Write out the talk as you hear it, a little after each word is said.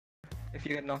If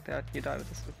you get knocked out, you die with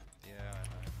this. Yeah, I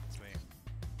know. It's me.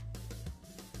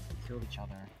 We killed each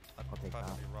other. I'd I'll take that.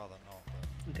 perfectly rather not,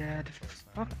 but Dad, choice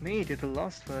now. fuck me, dude, the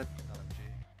last word. LMG.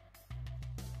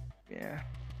 Yeah.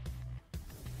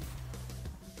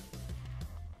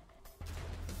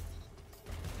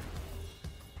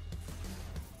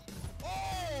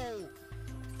 Oh!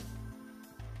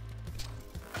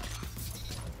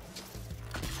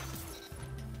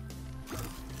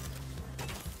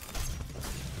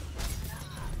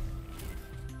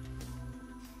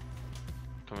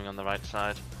 Coming on the right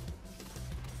side.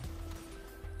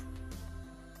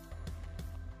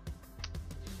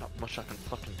 Not much I can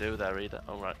fucking do there either.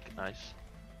 Alright, nice.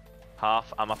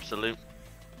 Half, I'm absolute.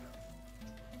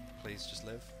 Please just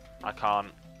live. I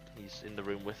can't. He's in the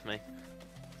room with me.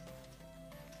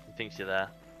 He thinks you're there.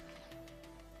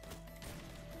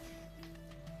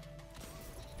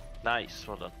 Nice,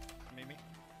 well done. Me.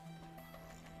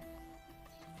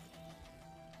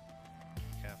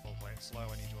 Careful, play it slow,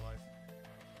 I need your life.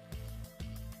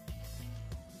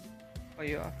 Oh,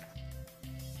 you are.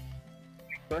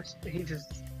 First, he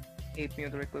just ate me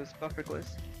with the recluse. Buff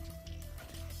recluse.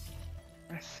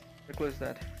 Nice. Recluse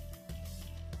that.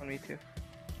 1v2.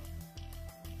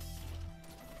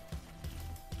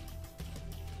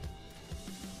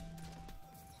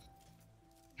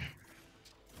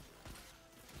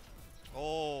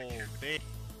 Oh, big.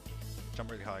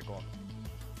 Jump really high, go on.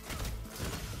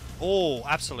 Oh,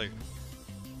 absolute.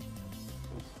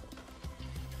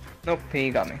 Nope, he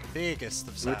got me. Biggest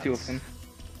of There were two of sads.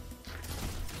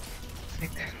 them.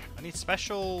 I need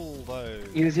special though.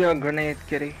 Use your grenade,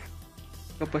 kitty.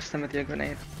 Go push them with your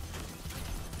grenade.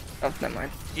 Oh, never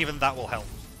mind. Even that will help.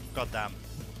 God damn.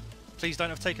 Please don't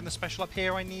have taken the special up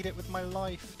here, I need it with my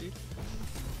life, dude.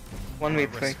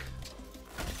 1v3. Risk.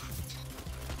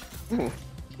 Ooh.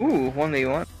 Ooh,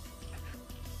 1v1.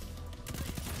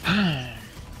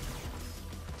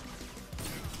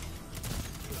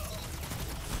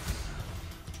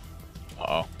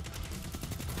 Uh-oh.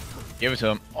 Give it to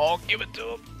him. Oh, give it to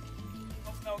him.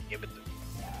 Oh no, give it to him.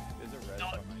 There's a red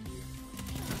No. behind you.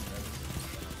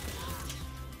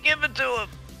 Give it to him.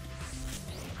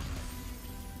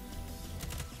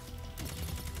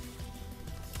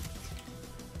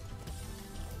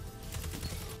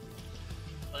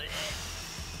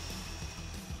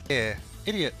 Yeah,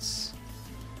 idiots.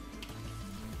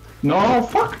 No,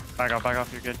 fuck! Back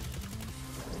off, you're good.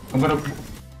 I'm gonna.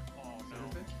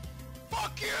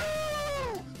 Fuck you!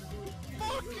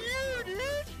 Fuck you,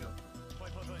 dude!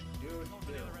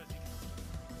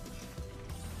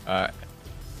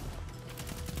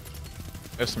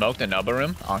 There's smoked in elbow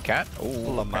room on cat. Oh,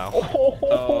 Lamau.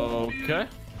 Okay.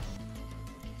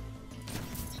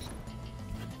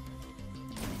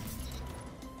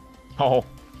 Oh,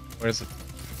 what is it?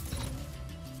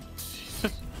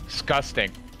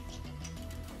 Disgusting.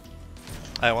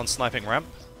 One sniping ramp.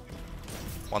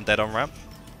 One dead on ramp.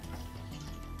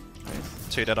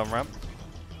 Two dead on ramp.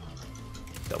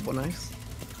 Double nice.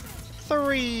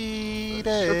 Three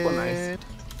Triple dead.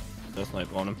 nice. No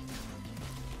snipe on him.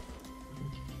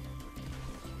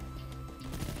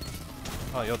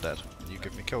 Oh, you're dead. You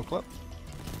give me kill clip.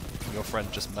 Your friend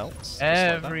just melts. just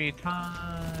Every time.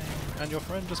 like that. And your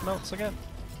friend just melts again.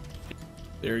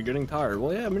 They're getting tired.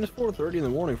 Well, yeah, I mean, it's 4:30 in the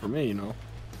morning for me, you know.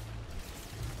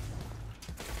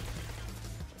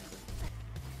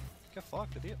 Get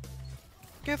fucked, idiot.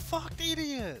 Get fucked,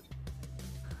 idiot!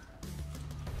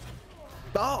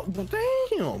 Oh, well,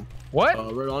 damn! What?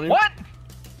 Right on you. What?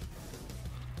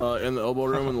 In the elbow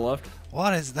room on the left.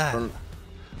 What is that?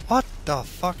 What the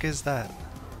fuck is that?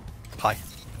 Hi.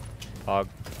 Hog.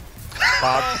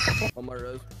 Hog. On my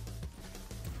res.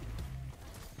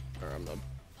 Alright, I'm done.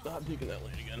 Stop peeking that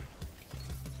lane again.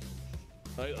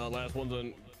 Alright, last one's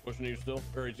on pushing you still.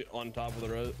 Or he's on top of the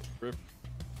rift.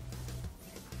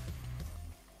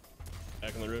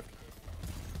 Back in the rift.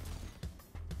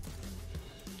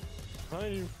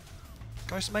 Behind you.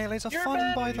 Ghost melees are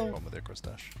fun, by the way. One with the aggro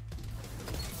dash.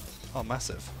 Oh,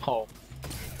 massive. Oh.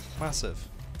 Massive.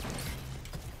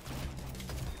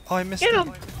 Oh, I missed Get it.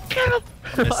 him! Get him!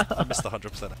 I missed the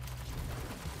 100%.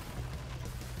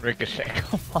 Ricochet,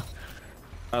 come on.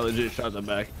 I legit shot that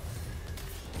back.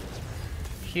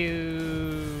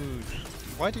 Huge.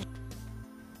 Why did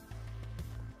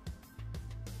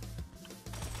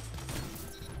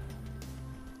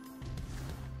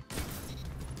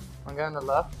I'm going to the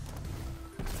left.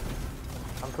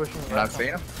 I'm pushing I'm not left. seeing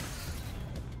him.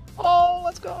 Oh,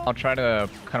 let's go. I'll try to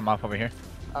cut him off over here.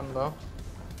 I'm low.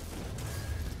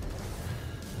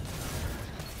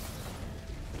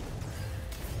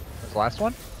 That's the last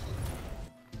one.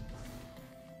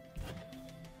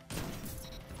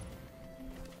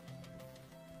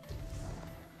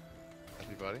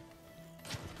 buddy.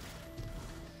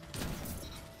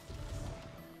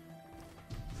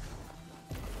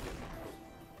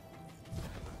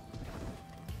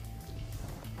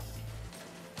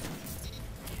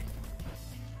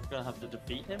 We're gonna have to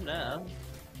defeat him now.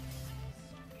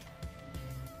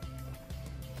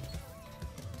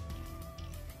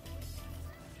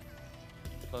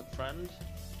 Good luck, friend.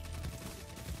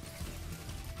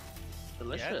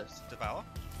 Delicious. Yeah, devour.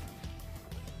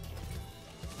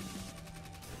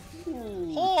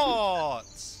 Ooh. Hot!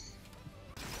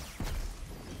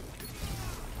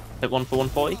 Hit one for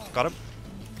 140. Got him.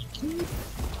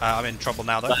 I'm in trouble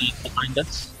now though. Behind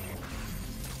us.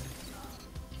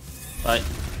 Right,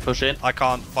 push in. I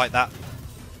can't fight that.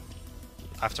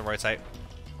 I have to rotate.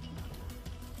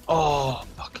 Oh,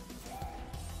 fuck.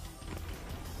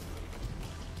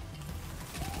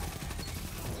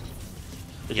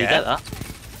 Did you get that?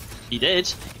 He did.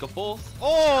 He got fourth.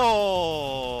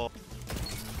 Oh!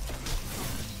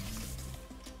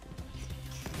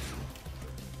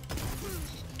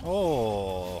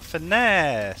 Oh,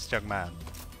 finesse, young man.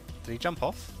 Did he jump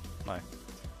off? No.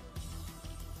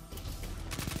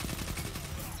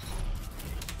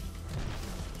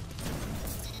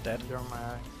 Dead. They're on my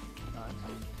eye. Nice.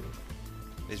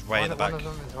 He's right in the back. One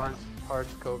of them is hard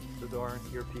scope the door.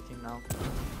 You're peeking now.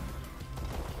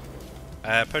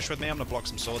 Push with me, I'm gonna block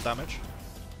some sword damage.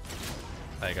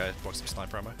 There you go, block some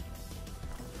sniper ammo.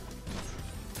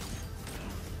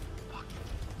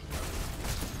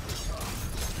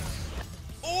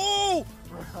 Oh!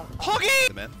 Hoggy!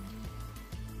 Them in.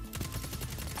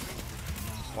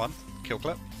 One, kill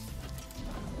clip.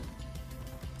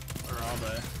 Where are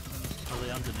they? Are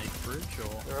they underneath bridge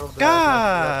or? They're over there.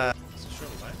 God! It's a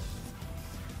short life.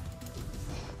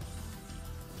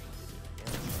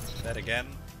 Dead again,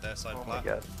 their side Oh my flat.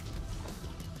 god.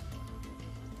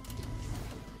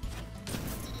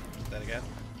 Dead again.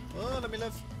 Oh, let me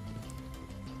live.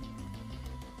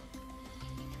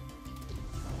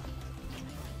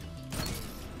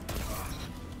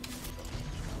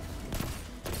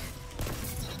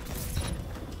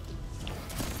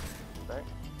 Right.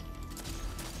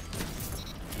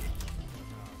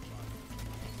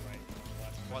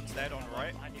 One's dead on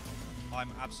right.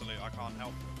 I'm absolute, I can't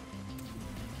help.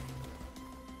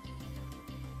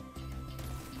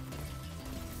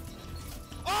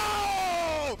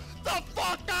 Oh! The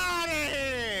fuck out of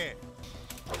here!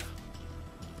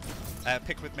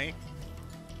 Pick with me.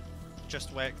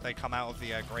 Just where they come out of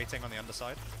the grating on the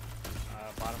underside.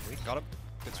 Bottom weak. Got him.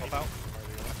 Good swap out.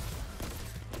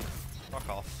 Fuck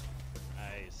off.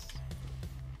 Nice.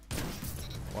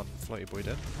 One floaty boy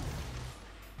dead.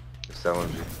 It's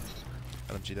LMG.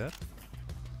 LMG dead.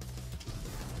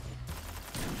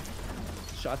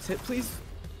 Shots hit, please.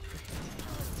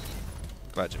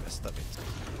 Glad you missed, that means.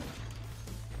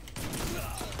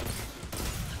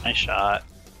 Nice shot.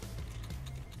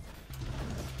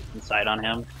 Inside on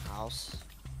him. House.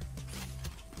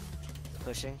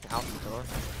 Pushing out the door.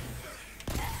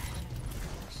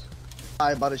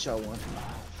 I body shot one.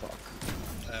 Fuck.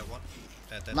 One.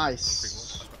 Dead.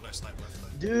 Nice. I've got no sniper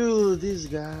left Dude, this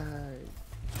guy.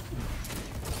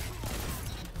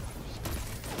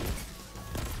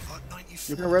 though. 94.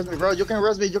 You can res me, bro. You can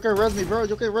res me. You can res me, bro.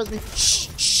 You can res me.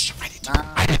 Shh,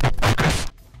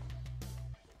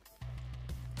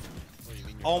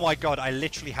 Oh my god, I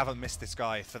literally haven't missed this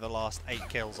guy for the last 8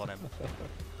 kills on him.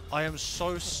 I am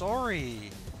so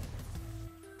sorry.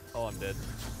 Oh, I'm dead.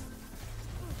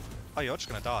 Oh, you're just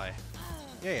gonna die.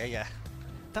 Yeah.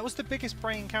 That was the biggest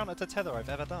brain counter to tether I've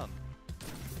ever done.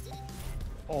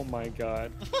 Oh my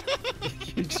god.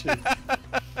 You should.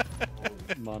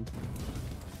 Come on.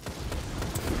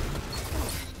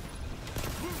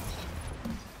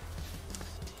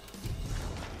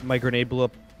 My grenade blew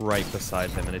up right beside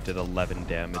him and it did 11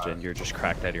 damage and you're just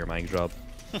cracked out of your mind job.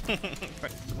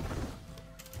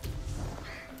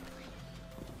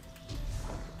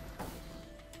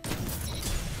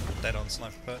 Dead on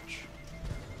sniper perch.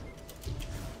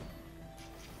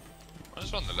 One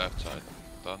is on the left side.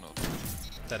 Donald.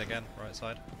 Dead again, right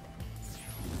side.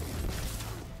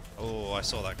 Oh, I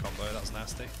saw that combo, that was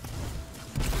nasty.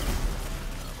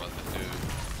 But they do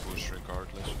push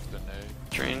regardless of the nade.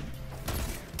 Train.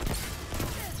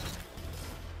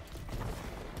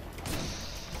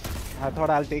 I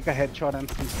thought I'll take a headshot and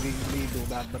completely do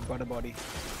that, but got a body.